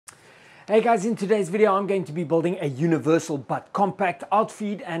Hey guys, in today's video I'm going to be building a universal but compact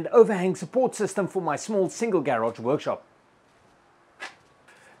outfeed and overhang support system for my small single garage workshop.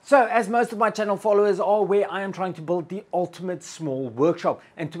 So, as most of my channel followers are aware, I am trying to build the ultimate small workshop,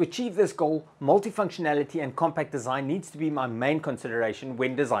 and to achieve this goal, multifunctionality and compact design needs to be my main consideration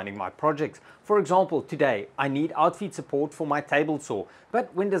when designing my projects. For example, today I need outfeed support for my table saw,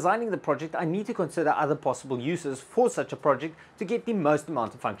 but when designing the project I need to consider other possible uses for such a project to get the most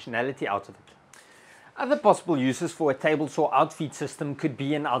amount of functionality out of it. Other possible uses for a table saw outfeed system could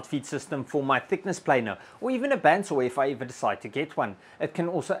be an outfeed system for my thickness planer, or even a bandsaw if I ever decide to get one. It can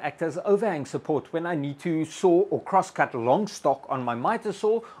also act as overhang support when I need to saw or cross-cut long stock on my miter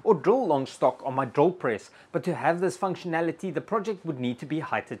saw or drill long stock on my drill press. But to have this functionality, the project would need to be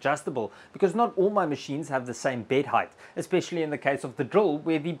height adjustable, because not all my machines have the same bed height, especially in the case of the drill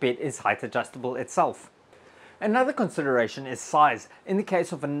where the bed is height adjustable itself. Another consideration is size. In the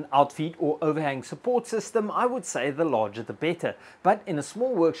case of an outfeed or overhang support system, I would say the larger the better. But in a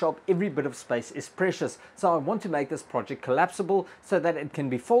small workshop, every bit of space is precious, so I want to make this project collapsible so that it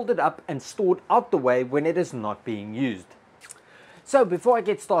can be folded up and stored out the way when it is not being used. So before I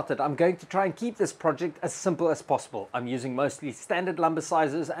get started, I'm going to try and keep this project as simple as possible. I'm using mostly standard lumber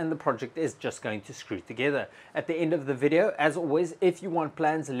sizes and the project is just going to screw together. At the end of the video, as always, if you want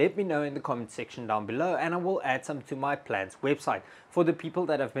plans, let me know in the comment section down below and I will add some to my plans website. For the people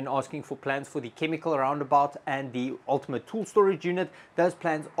that have been asking for plans for the chemical roundabout and the ultimate tool storage unit, those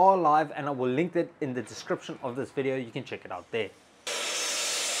plans are live and I will link it in the description of this video. You can check it out there.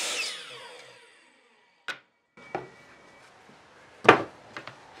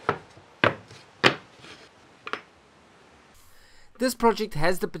 This project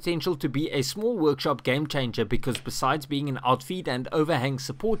has the potential to be a small workshop game changer because besides being an outfeed and overhang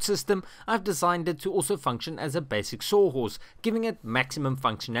support system, I've designed it to also function as a basic sawhorse, giving it maximum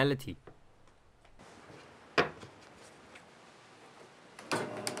functionality.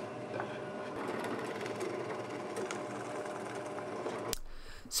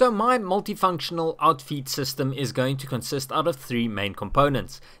 So my multifunctional outfeed system is going to consist out of three main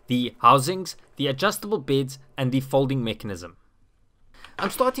components: the housings, the adjustable beds and the folding mechanism. I'm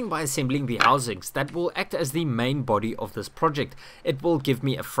starting by assembling the housings that will act as the main body of this project. It will give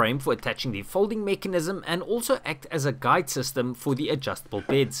me a frame for attaching the folding mechanism and also act as a guide system for the adjustable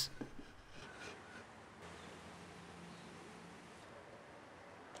beds.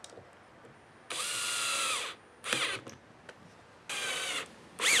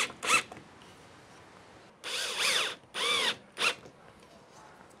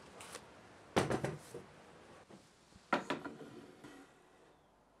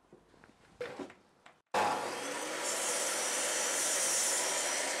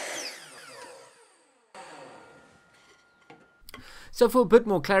 So for a bit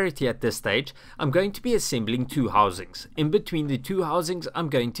more clarity at this stage, I'm going to be assembling two housings. In between the two housings, I'm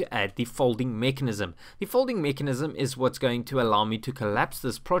going to add the folding mechanism. The folding mechanism is what's going to allow me to collapse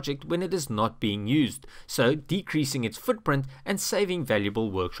this project when it is not being used, so decreasing its footprint and saving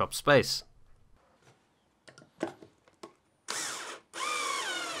valuable workshop space.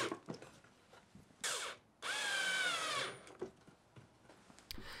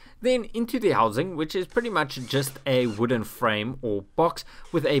 Then into the housing, which is pretty much just a wooden frame or box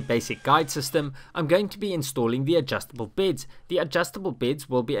with a basic guide system, I'm going to be installing the adjustable beds. The adjustable beds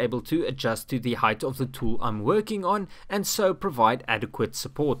will be able to adjust to the height of the tool I'm working on and so provide adequate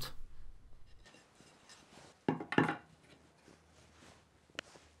support.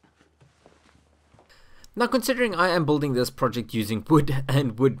 Now, considering I am building this project using wood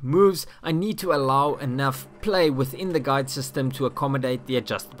and wood moves, I need to allow enough play within the guide system to accommodate the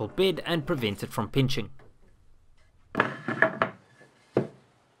adjustable bed and prevent it from pinching.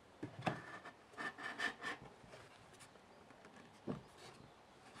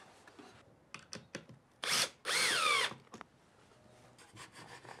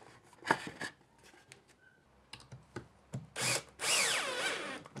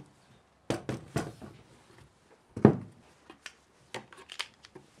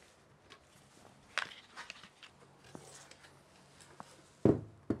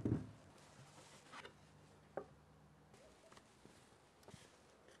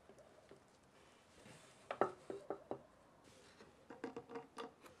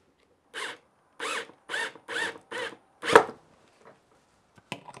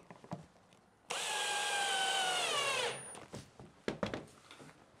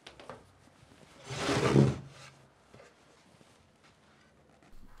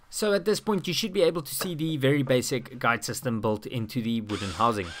 So at this point you should be able to see the very basic guide system built into the wooden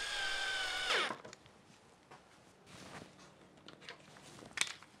housing.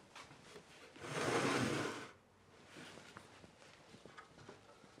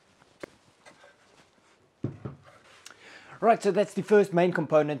 Right, so that's the first main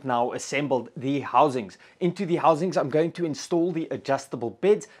component now assembled, the housings. Into the housings, I'm going to install the adjustable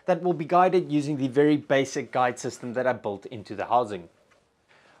beds that will be guided using the very basic guide system that I built into the housing.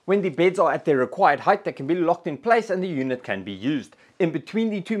 When the beds are at their required height, they can be locked in place and the unit can be used. In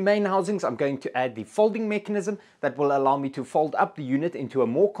between the two main housings, I'm going to add the folding mechanism that will allow me to fold up the unit into a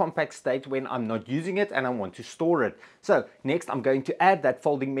more compact state when I'm not using it and I want to store it. So next I'm going to add that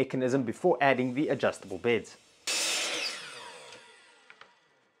folding mechanism before adding the adjustable beds.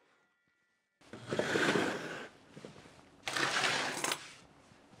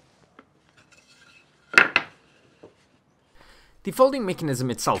 The folding mechanism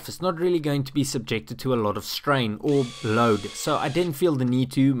itself is not really going to be subjected to a lot of strain or load, so I didn't feel the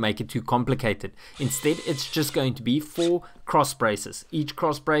need to make it too complicated. Instead, it's just going to be 4 cross braces. Each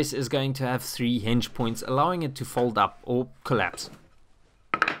cross brace is going to have 3 hinge points, allowing it to fold up or collapse.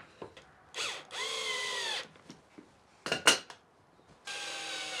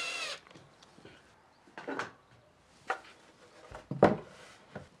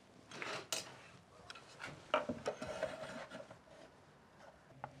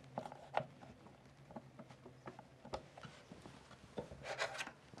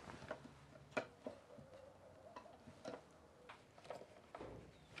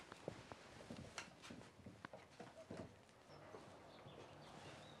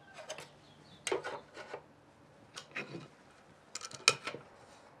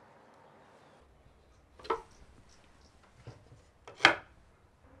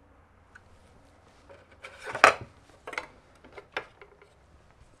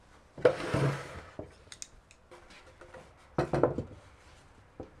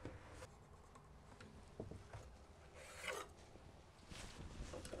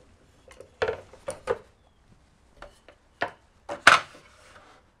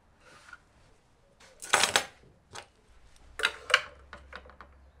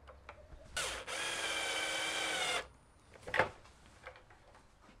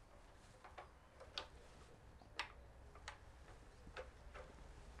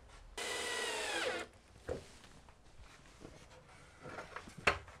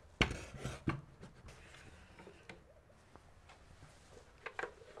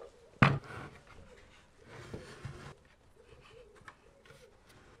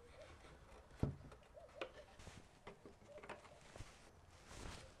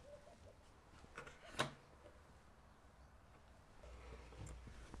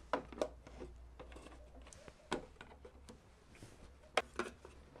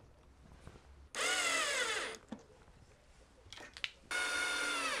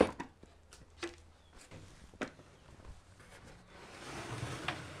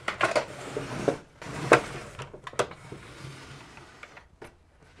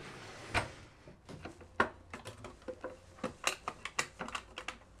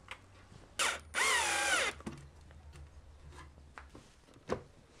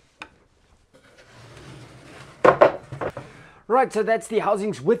 Right, so that's the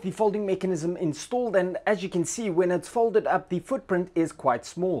housings with the folding mechanism installed, and as you can see, when it's folded up, the footprint is quite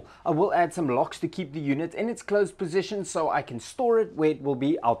small. I will add some locks to keep the unit in its closed position so I can store it where it will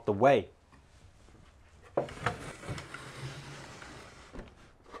be out the way.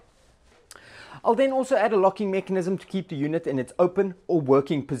 I'll then also add a locking mechanism to keep the unit in its open or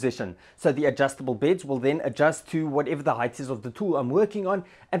working position. So the adjustable beds will then adjust to whatever the height is of the tool I'm working on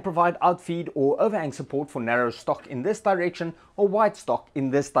and provide outfeed or overhang support for narrow stock in this direction or wide stock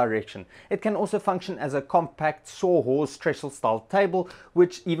in this direction. It can also function as a compact sawhorse trestle style table,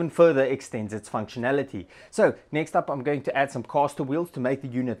 which even further extends its functionality. So next up, I'm going to add some caster wheels to make the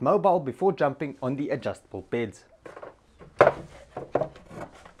unit mobile before jumping on the adjustable beds.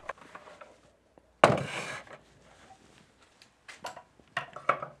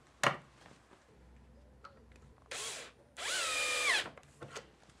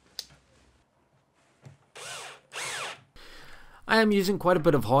 I am using quite a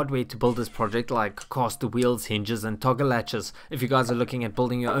bit of hardware to build this project, like caster wheels, hinges and toggle latches. If you guys are looking at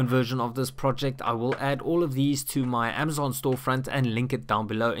building your own version of this project, I will add all of these to my Amazon storefront and link it down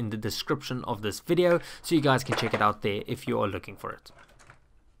below in the description of this video, so you guys can check it out there if you are looking for it.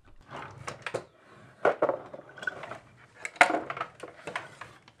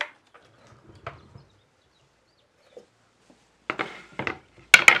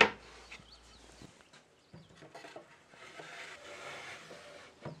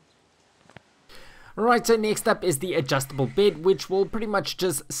 Right, so next up is the adjustable bed, which will pretty much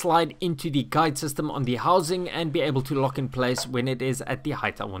just slide into the guide system on the housing and be able to lock in place when it is at the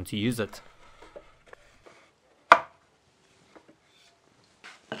height I want to use it.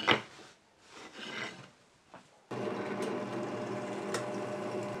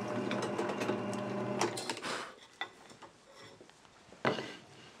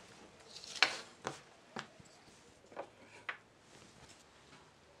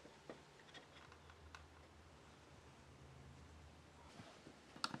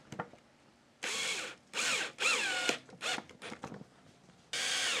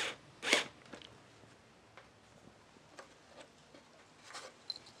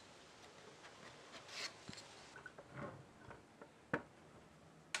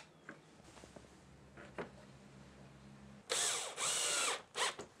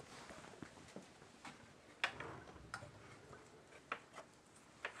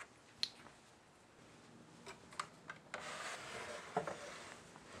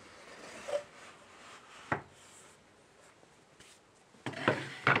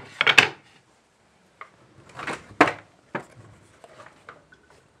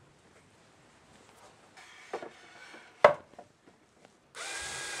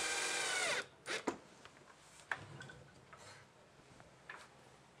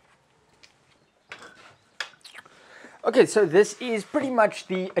 Okay, so this is pretty much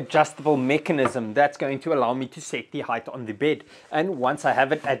the adjustable mechanism that's going to allow me to set the height on the bed. And once I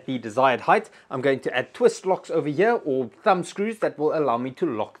have it at the desired height, I'm going to add twist locks over here, or thumb screws that will allow me to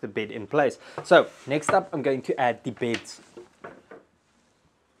lock the bed in place. So next up, I'm going to add the beds.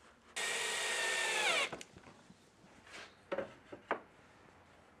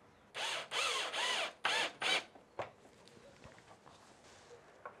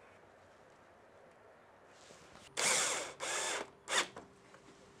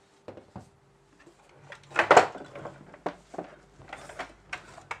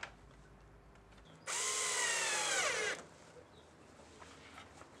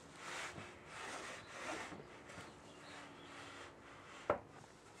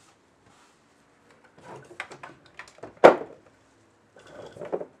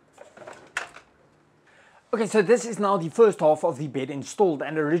 Okay, so this is now the first half of the bed installed,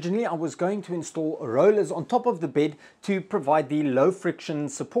 and originally I was going to install rollers on top of the bed to provide the low friction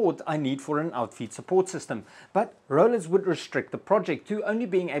support I need for an Outfeed support system. But rollers would restrict the project to only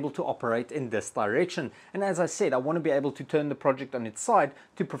being able to operate in this direction. And as I said, I want to be able to turn the project on its side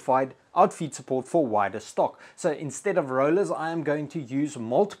to provide Outfeed support for wider stock. So instead of rollers, I am going to use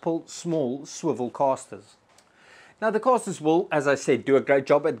multiple small swivel casters. Now the casters will, as I said, do a great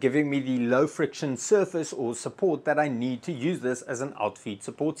job at giving me the low friction surface or support that I need to use this as an Outfeed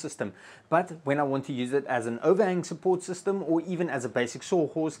support system. But when I want to use it as an overhang support system or even as a basic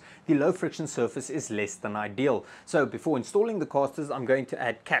sawhorse, the low friction surface is less than ideal. So before installing the casters, I'm going to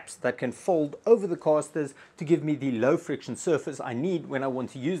add caps that can fold over the casters to give me the low friction surface I need when I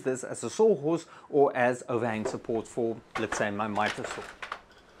want to use this as a sawhorse or as overhang support for, let's say, my miter saw.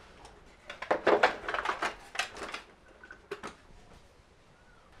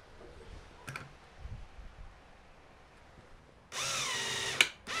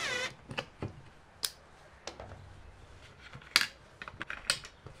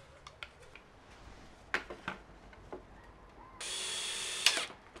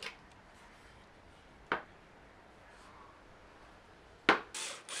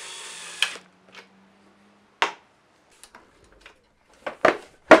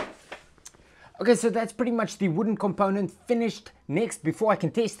 Okay, so that's pretty much the wooden component finished. Next, before I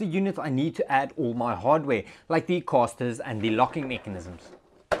can test the unit, I need to add all my hardware, like the casters and the locking mechanisms.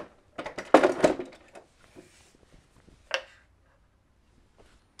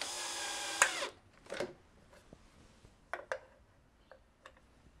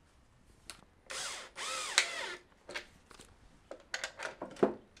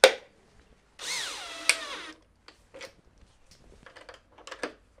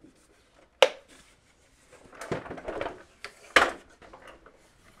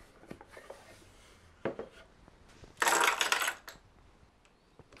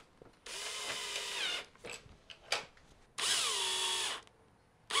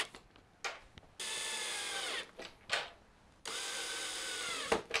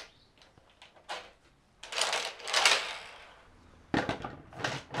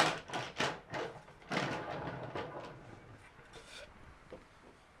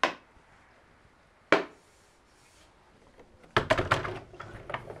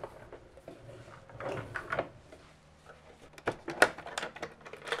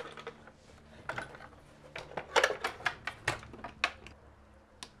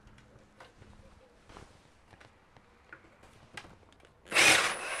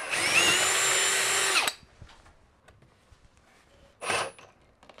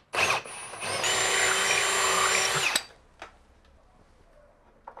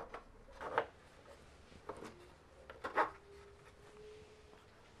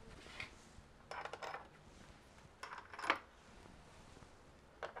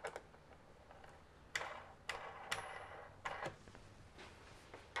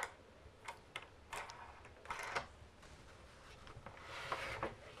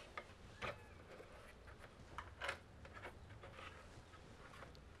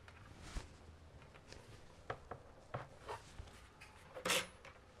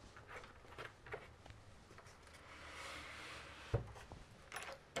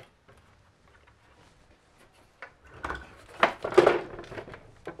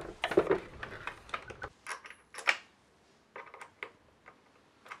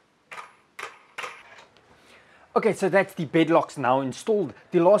 Okay, so that's the bed locks now installed.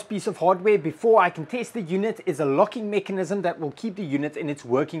 The last piece of hardware before I can test the unit is a locking mechanism that will keep the unit in its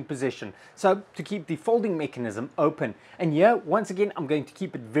working position. So to keep the folding mechanism open. And here, once again, I'm going to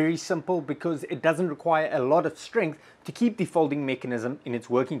keep it very simple because it doesn't require a lot of strength to keep the folding mechanism in its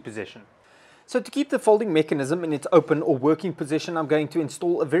working position. So to keep the folding mechanism in its open or working position, I'm going to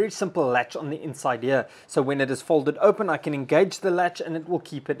install a very simple latch on the inside here. So when it is folded open, I can engage the latch and it will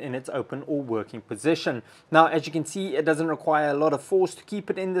keep it in its open or working position. Now, as you can see, it doesn't require a lot of force to keep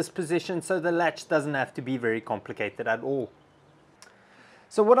it in this position, so the latch doesn't have to be very complicated at all.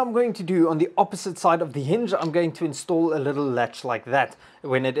 So what I'm going to do on the opposite side of the hinge, I'm going to install a little latch like that.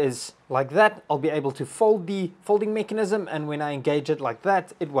 When it is like that, I'll be able to fold the folding mechanism, and when I engage it like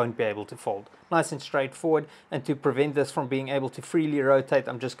that, it won't be able to fold. Nice and straightforward, and to prevent this from being able to freely rotate,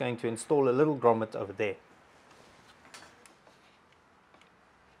 I'm just going to install a little grommet over there.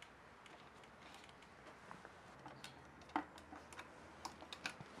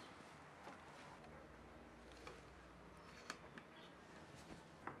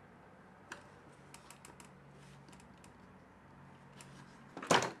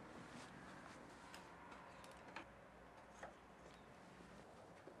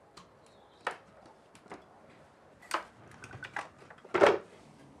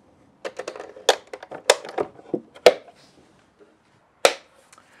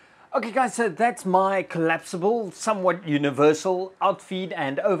 Okay guys, so that's my collapsible, somewhat universal outfeed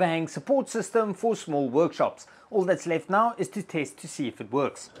and overhang support system for small workshops. All that's left now is to test to see if it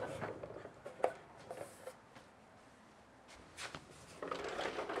works.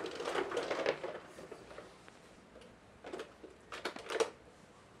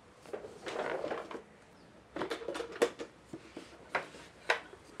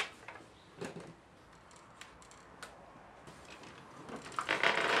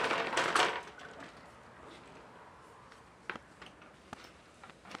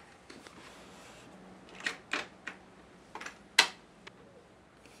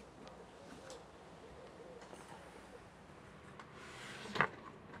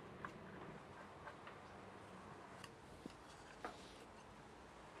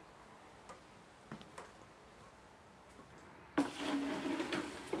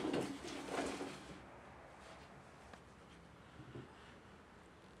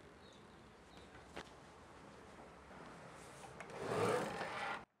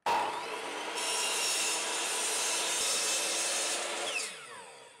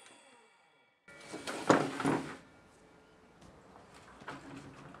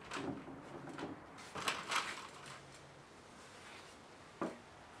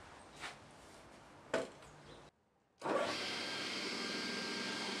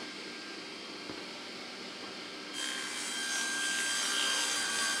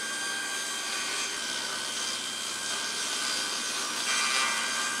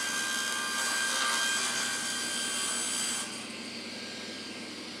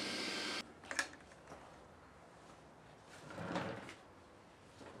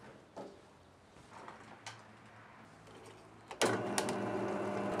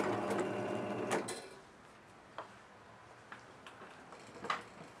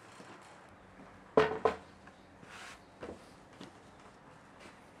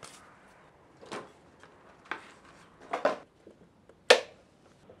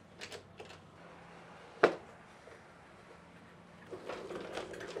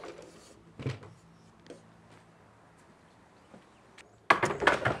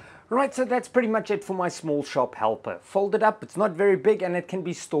 Right, so that's pretty much it for my small shop helper. Folded up, it's not very big and it can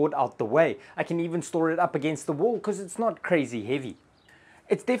be stored out the way. I can even store it up against the wall because it's not crazy heavy.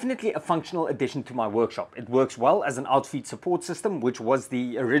 It's definitely a functional addition to my workshop. It works well as an outfeed support system, which was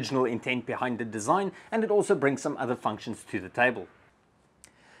the original intent behind the design, and it also brings some other functions to the table.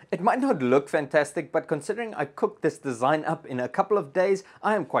 It might not look fantastic, but considering I cooked this design up in a couple of days,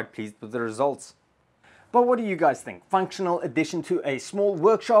 I am quite pleased with the results. But what do you guys think? Functional addition to a small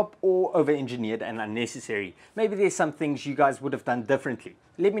workshop or over-engineered and unnecessary? Maybe there's some things you guys would have done differently.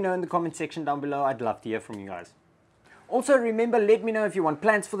 Let me know in the comment section down below. I'd love to hear from you guys. Also remember, let me know if you want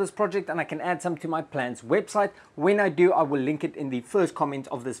plans for this project and I can add some to my plans website. When I do, I will link it in the first comment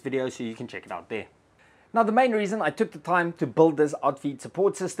of this video so you can check it out there. Now, the main reason I took the time to build this outfeed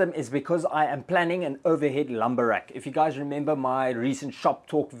support system is because I am planning an overhead lumber rack. If you guys remember my recent shop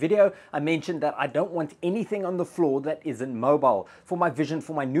talk video, I mentioned that I don't want anything on the floor that isn't mobile. For my vision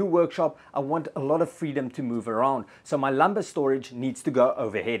for my new workshop, I want a lot of freedom to move around. So my lumber storage needs to go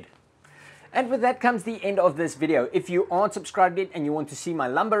overhead. And with that comes the end of this video. If you aren't subscribed yet and you want to see my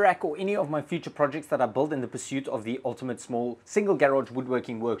lumber rack or any of my future projects that I build in the pursuit of the ultimate small single garage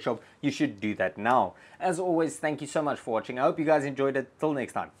woodworking workshop, you should do that now. As always, thank you so much for watching. I hope you guys enjoyed it. Till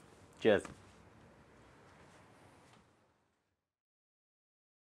next time. Cheers.